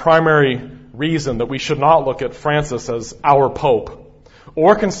upon the primary reason that we should not look at Francis as our Pope,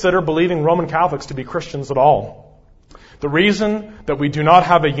 or consider believing Roman Catholics to be Christians at all. The reason that we do not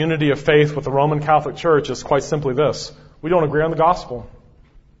have a unity of faith with the Roman Catholic Church is quite simply this: we don't agree on the gospel.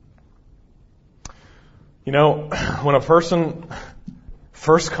 You know, when a person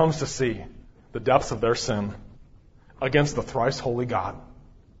first comes to see the depths of their sin against the thrice holy God,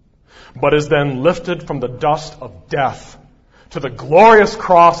 but is then lifted from the dust of death to the glorious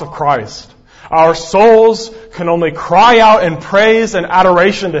cross of Christ, our souls can only cry out in praise and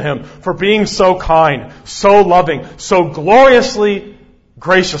adoration to Him for being so kind, so loving, so gloriously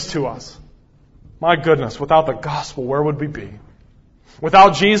gracious to us. My goodness, without the gospel, where would we be?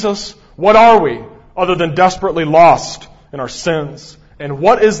 Without Jesus, what are we other than desperately lost in our sins? And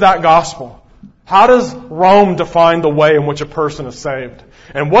what is that gospel? How does Rome define the way in which a person is saved?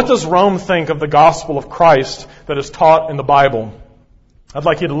 And what does Rome think of the gospel of Christ that is taught in the Bible? I'd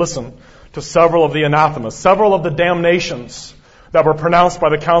like you to listen to several of the anathemas, several of the damnations that were pronounced by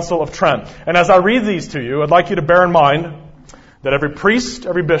the Council of Trent. And as I read these to you, I'd like you to bear in mind that every priest,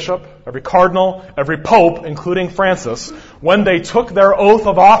 every bishop, every cardinal, every pope, including Francis, when they took their oath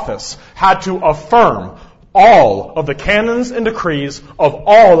of office, had to affirm all of the canons and decrees of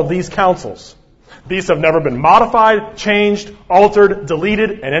all of these councils. These have never been modified, changed, altered,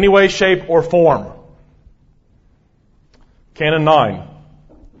 deleted in any way, shape, or form. Canon 9.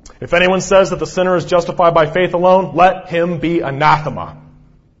 If anyone says that the sinner is justified by faith alone, let him be anathema.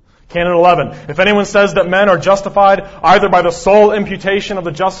 Canon 11. If anyone says that men are justified either by the sole imputation of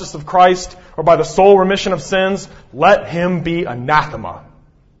the justice of Christ or by the sole remission of sins, let him be anathema.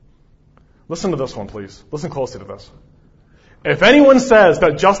 Listen to this one, please. Listen closely to this. If anyone says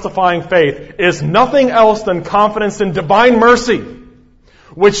that justifying faith is nothing else than confidence in divine mercy,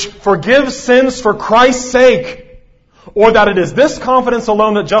 which forgives sins for Christ's sake, or that it is this confidence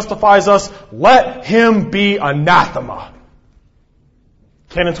alone that justifies us, let him be anathema.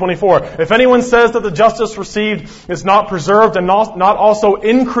 Canon 24. If anyone says that the justice received is not preserved and not also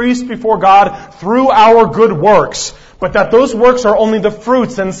increased before God through our good works, but that those works are only the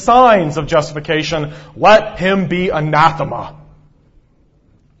fruits and signs of justification, let him be anathema.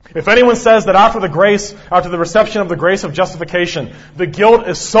 If anyone says that after the reception of the grace of justification, the guilt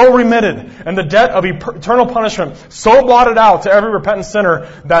is so remitted and the debt of eternal punishment so blotted out to every repentant sinner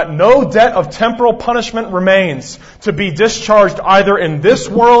that no debt of temporal punishment remains to be discharged either in this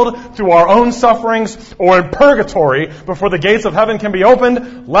world through our own sufferings or in purgatory before the gates of heaven can be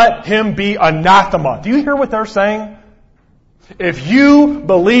opened, let him be anathema. Do you hear what they're saying? If you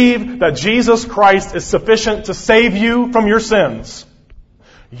believe that Jesus Christ is sufficient to save you from your sins,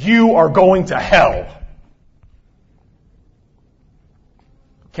 you are going to hell.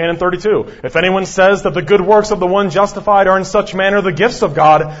 Canon 32. If anyone says that the good works of the one justified are in such manner the gifts of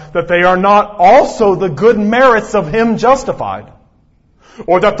God, that they are not also the good merits of him justified,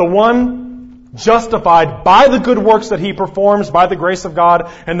 or that the one justified by the good works that he performs by the grace of God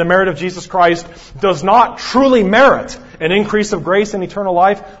and the merit of Jesus Christ does not truly merit an increase of grace and eternal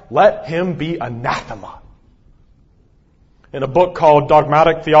life, let him be anathema. In a book called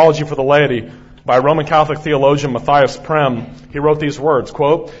Dogmatic Theology for the Laity by Roman Catholic theologian Matthias Prem, he wrote these words,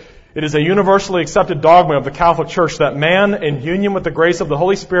 quote, "It is a universally accepted dogma of the Catholic Church that man, in union with the grace of the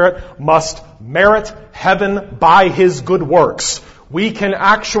Holy Spirit, must merit heaven by his good works. We can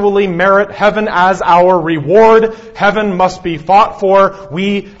actually merit heaven as our reward. Heaven must be fought for.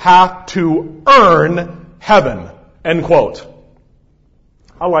 We have to earn heaven, end quote.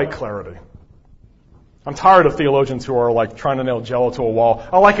 I like clarity. I'm tired of theologians who are like trying to nail Jello to a wall.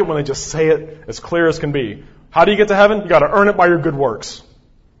 I like it when they just say it as clear as can be. How do you get to heaven? You got to earn it by your good works.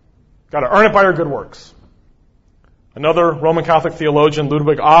 Got to earn it by your good works. Another Roman Catholic theologian,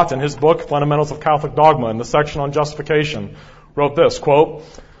 Ludwig Ott, in his book, Fundamentals of Catholic Dogma, in the section on justification, wrote this, quote,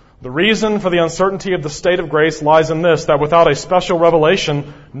 "The reason for the uncertainty of the state of grace lies in this, that without a special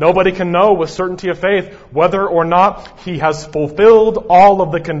revelation, nobody can know with certainty of faith whether or not he has fulfilled all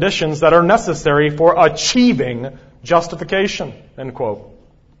of the conditions that are necessary for achieving justification," end quote.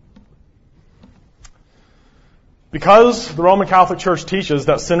 Because the Roman Catholic Church teaches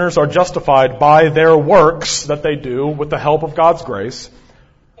that sinners are justified by their works that they do with the help of God's grace,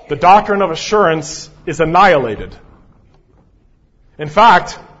 the doctrine of assurance is annihilated. In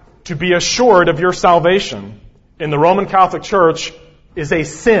fact, to be assured of your salvation in the Roman Catholic Church is a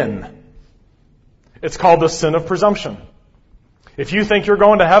sin. It's called the sin of presumption. If you think you're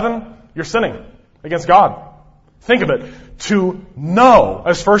going to heaven, you're sinning against God. Think of it. To know,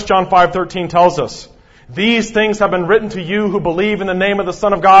 as 1 John 5:13 tells us, "These things have been written to you who believe in the name of the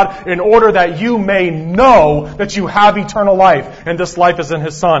Son of God, in order that you may know that you have eternal life, and this life is in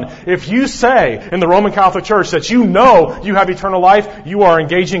His Son." If you say in the Roman Catholic Church that you know you have eternal life, you are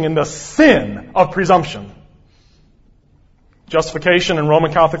engaging in the sin of presumption. Justification in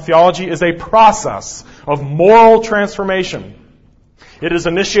Roman Catholic theology is a process of moral transformation. It is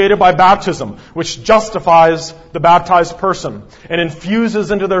initiated by baptism, which justifies the baptized person and infuses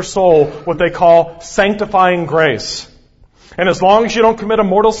into their soul what they call sanctifying grace. And as long as you don't commit a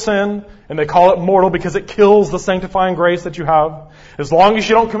mortal sin, and they call it mortal because it kills the sanctifying grace that you have, as long as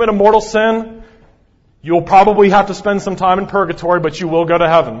you don't commit a mortal sin, you'll probably have to spend some time in purgatory, but you will go to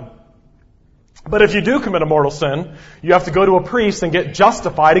heaven. But if you do commit a mortal sin, you have to go to a priest and get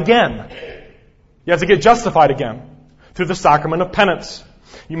justified again. You have to get justified again through the sacrament of penance.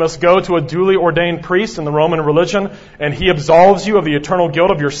 You must go to a duly ordained priest in the Roman religion, and he absolves you of the eternal guilt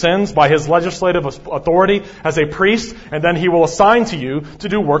of your sins by his legislative authority as a priest, and then he will assign to you to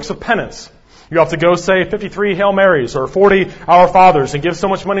do works of penance. You have to go say 53 Hail Marys or 40 Our Fathers and give so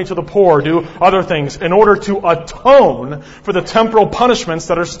much money to the poor, do other things in order to atone for the temporal punishments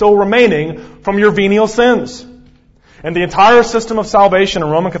that are still remaining from your venial sins. And the entire system of salvation in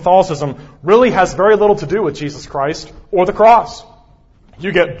Roman Catholicism really has very little to do with Jesus Christ or the cross.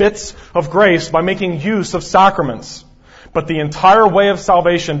 You get bits of grace by making use of sacraments. But the entire way of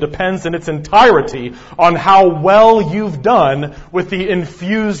salvation depends in its entirety on how well you've done with the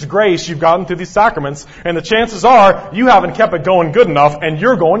infused grace you've gotten through these sacraments. And the chances are you haven't kept it going good enough and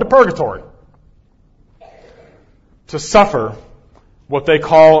you're going to purgatory. To suffer,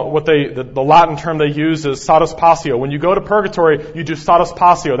 the Latin term they use is satis patio. When you go to purgatory, you do satis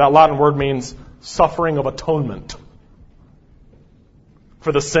patio. That Latin word means suffering of atonement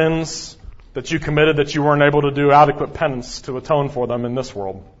for the sins that you committed that you weren't able to do adequate penance to atone for them in this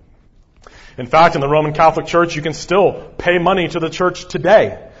world. In fact, in the Roman Catholic Church, you can still pay money to the church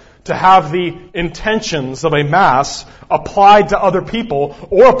today to have the intentions of a Mass applied to other people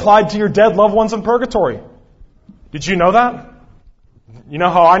or applied to your dead loved ones in purgatory. Did you know that? You know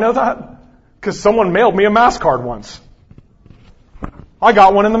how I know that? Because someone mailed me a Mass card once. I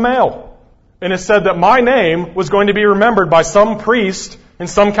got one in the mail. And it said that my name was going to be remembered by some priest in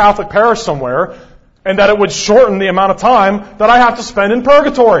some Catholic parish somewhere, and that it would shorten the amount of time that I have to spend in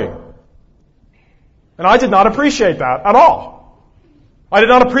purgatory. And I did not appreciate that at all. I did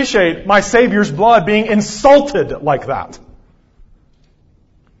not appreciate my Savior's blood being insulted like that.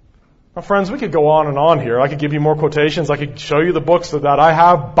 Now, friends, we could go on and on here. I could give you more quotations. I could show you the books that I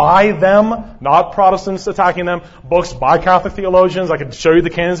have by them, not Protestants attacking them, books by Catholic theologians. I could show you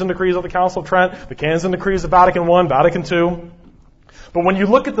the Canons and Decrees of the Council of Trent, the Canons and Decrees of Vatican I, Vatican II. But when you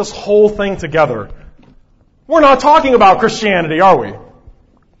look at this whole thing together, we're not talking about Christianity, are we?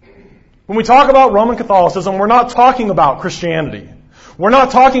 When we talk about Roman Catholicism, we're not talking about Christianity. We're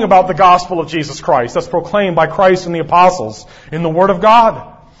not talking about the gospel of Jesus Christ that's proclaimed by Christ and the apostles in the Word of God.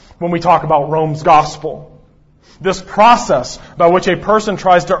 When we talk about Rome's gospel, this process by which a person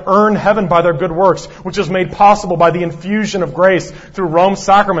tries to earn heaven by their good works, which is made possible by the infusion of grace through Rome's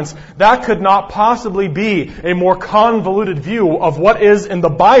sacraments, that could not possibly be a more convoluted view of what is in the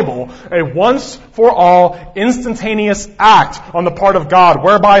Bible a once-for-all instantaneous act on the part of God,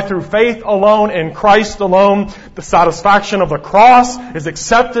 whereby through faith alone in Christ alone, the satisfaction of the cross is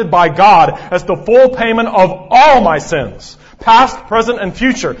accepted by God as the full payment of all my sins, past, present, and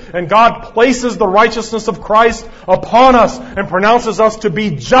future. And God places the righteousness of Christ upon us and pronounces us to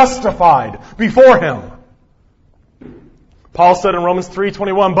be justified before Him. Paul said in Romans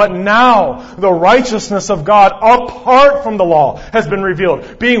 3:21, but now the righteousness of God apart from the law has been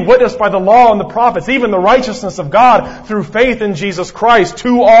revealed, being witnessed by the law and the prophets, even the righteousness of God through faith in Jesus Christ,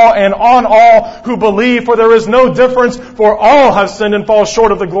 to all and on all who believe, for there is no difference, for all have sinned and fall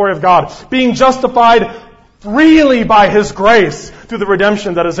short of the glory of God, being justified freely by His grace through the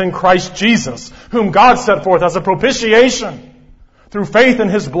redemption that is in Christ Jesus, whom God set forth as a propitiation through faith in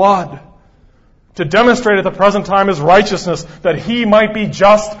His blood, to demonstrate at the present time His righteousness, that He might be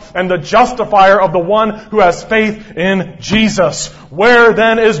just and the justifier of the one who has faith in Jesus. Where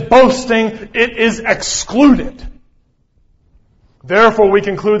then is boasting? It is excluded. Therefore we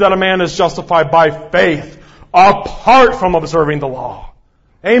conclude that a man is justified by faith, apart from observing the law.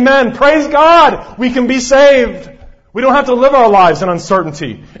 Amen. Praise God. We can be saved. We don't have to live our lives in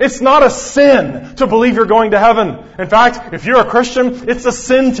uncertainty. It's not a sin to believe you're going to heaven. In fact, if you're a Christian, it's a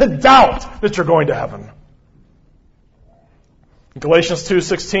sin to doubt that you're going to heaven. Galatians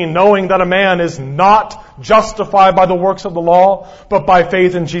 2:16, knowing that a man is not justified by the works of the law, but by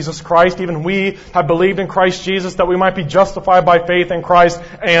faith in Jesus Christ. Even we have believed in Christ Jesus that we might be justified by faith in Christ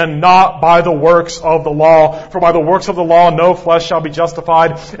and not by the works of the law. For by the works of the law no flesh shall be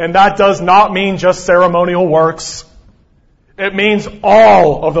justified. And that does not mean just ceremonial works. It means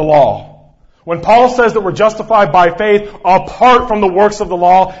all of the law. When Paul says that we're justified by faith apart from the works of the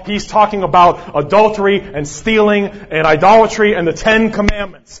law, he's talking about adultery and stealing and idolatry and the 10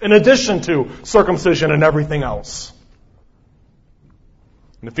 Commandments, in addition to circumcision and everything else.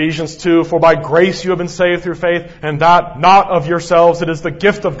 In Ephesians 2, for by grace you have been saved through faith, and that not of yourselves, it is the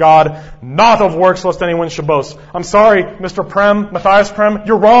gift of God, not of works, lest anyone should boast. I'm sorry, Matthias Prem,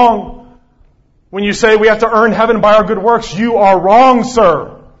 you're wrong. When you say we have to earn heaven by our good works, you are wrong,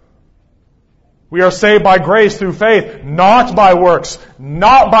 sir. We are saved by grace through faith, not by works.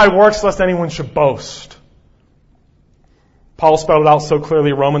 Not by works, lest anyone should boast. Paul spelled it out so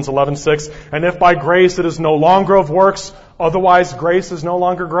clearly, Romans 11:6. And if by grace it is no longer of works, otherwise grace is no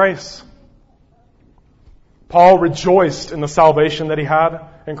longer grace. Paul rejoiced in the salvation that he had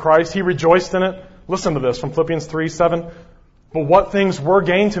in Christ. He rejoiced in it. Listen to this from Philippians 3:7. But what things were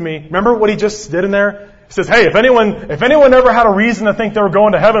gained to me? Remember what he just did in there? He says, hey, if anyone ever had a reason to think they were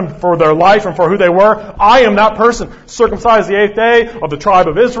going to heaven for their life and for who they were, I am that person. Circumcised the 8th day of the tribe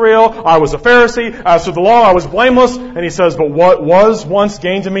of Israel. I was a Pharisee. As to the law, I was blameless. And he says, but what was once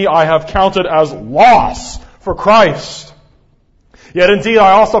gained to me, I have counted as loss for Christ. Yet indeed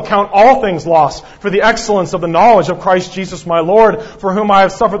I also count all things lost for the excellence of the knowledge of Christ Jesus my Lord, for whom I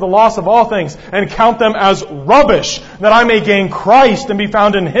have suffered the loss of all things, and count them as rubbish, that I may gain Christ and be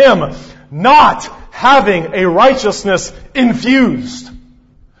found in Him, not having a righteousness infused,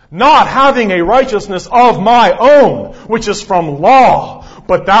 not having a righteousness of my own, which is from law,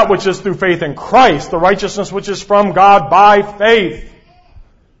 but that which is through faith in Christ, the righteousness which is from God by faith.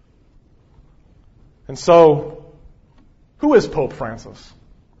 And so, who is Pope Francis?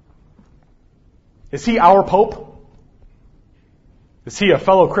 Is he our Pope? Is he a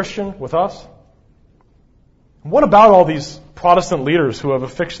fellow Christian with us? What about all these Protestant leaders who have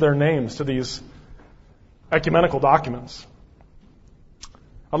affixed their names to these ecumenical documents?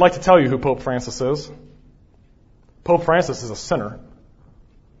 I'd like to tell you who Pope Francis is. Pope Francis is a sinner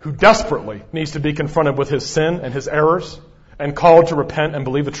who desperately needs to be confronted with his sin and his errors and called to repent and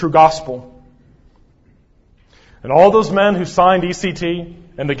believe the true gospel. And all those men who signed ECT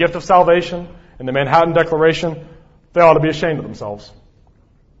and the gift of salvation and the Manhattan Declaration, they ought to be ashamed of themselves.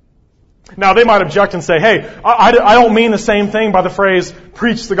 Now, they might object and say, hey, I don't mean the same thing by the phrase,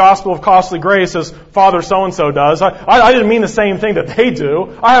 preach the gospel of costly grace as Father so-and-so does. I didn't mean the same thing that they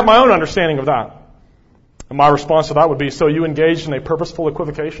do. I have my own understanding of that. And my response to that would be, so you engaged in a purposeful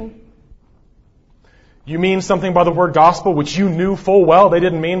equivocation? You mean something by the word gospel which you knew full well they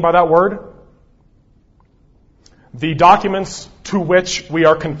didn't mean by that word? The documents to which we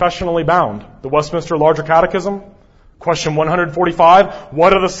are confessionally bound, the Westminster Larger Catechism, question 145,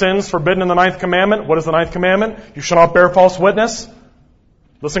 what are the sins forbidden in the 9th commandment? What is the 9th commandment? You shall not bear false witness.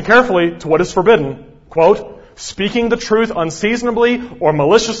 Listen carefully to what is forbidden. Quote, speaking the truth unseasonably or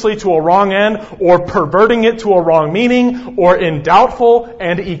maliciously to a wrong end, or perverting it to a wrong meaning, or in doubtful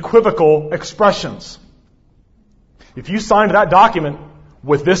and equivocal expressions. If you signed that document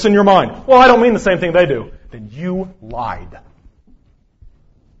with this in your mind, well, I don't mean the same thing they do, then you lied.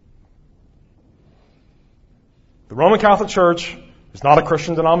 The Roman Catholic Church is not a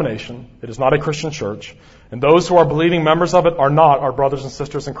Christian denomination. It is not a Christian church. And those who are believing members of it are not our brothers and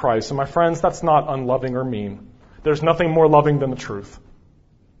sisters in Christ. And my friends, that's not unloving or mean. There's nothing more loving than the truth.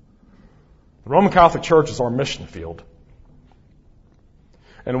 The Roman Catholic Church is our mission field.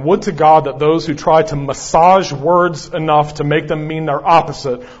 And would to God that those who try to massage words enough to make them mean their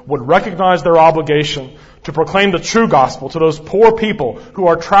opposite would recognize their obligation to proclaim the true gospel to those poor people who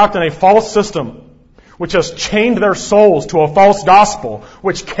are trapped in a false system which has chained their souls to a false gospel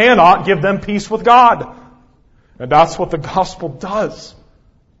which cannot give them peace with God. And that's what the gospel does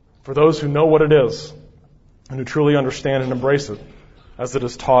for those who know what it is and who truly understand and embrace it as it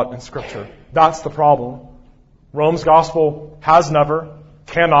is taught in Scripture. That's the problem. Rome's gospel has never,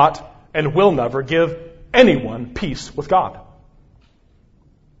 cannot, and will never give anyone peace with God.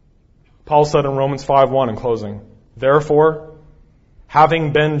 Paul said in Romans 5:1 in closing, "Therefore,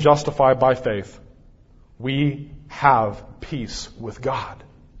 having been justified by faith, we have peace with God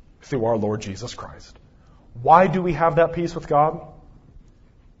through our Lord Jesus Christ." Why do we have that peace with God?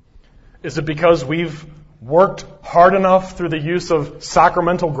 Is it because we've worked hard enough through the use of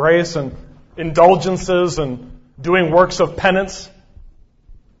sacramental grace and indulgences and doing works of penance?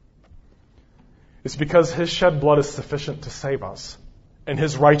 It's because His shed blood is sufficient to save us, and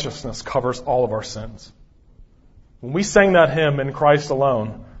His righteousness covers all of our sins. When we sang that hymn, "In Christ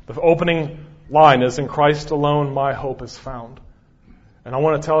Alone," the opening line is, "In Christ alone my hope is found." And I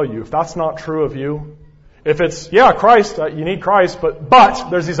want to tell you, if that's not true of you, if it's, Christ, you need Christ, but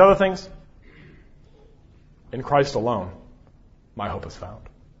there's these other things, in Christ alone my hope is found.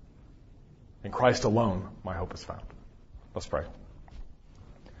 In Christ alone my hope is found. Let's pray.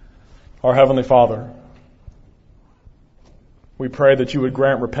 Our Heavenly Father, we pray that you would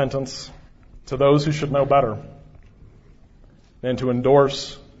grant repentance to those who should know better than to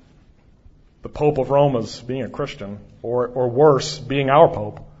endorse the Pope of Rome as being a Christian, or worse, being our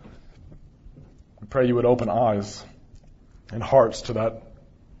Pope. We pray you would open eyes and hearts to that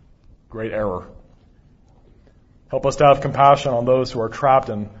great error. Help us to have compassion on those who are trapped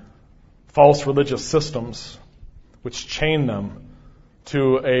in false religious systems which chain them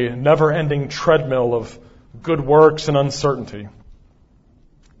to a never-ending treadmill of good works and uncertainty.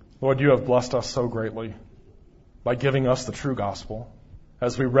 Lord, you have blessed us so greatly by giving us the true gospel,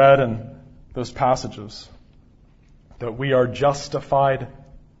 as we read in those passages, that we are justified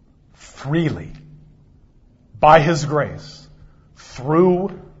freely by His grace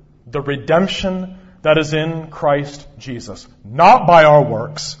through the redemption that is in Christ Jesus. Not by our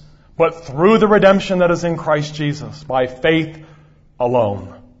works, but through the redemption that is in Christ Jesus, by faith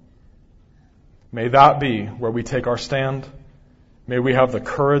alone. May that be where we take our stand. May we have the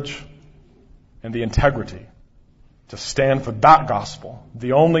courage and the integrity to stand for that gospel,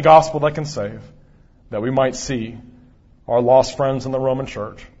 the only gospel that can save, that we might see our lost friends in the Roman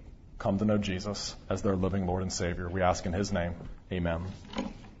Church come to know Jesus as their living Lord and Savior. We ask in His name. Amen.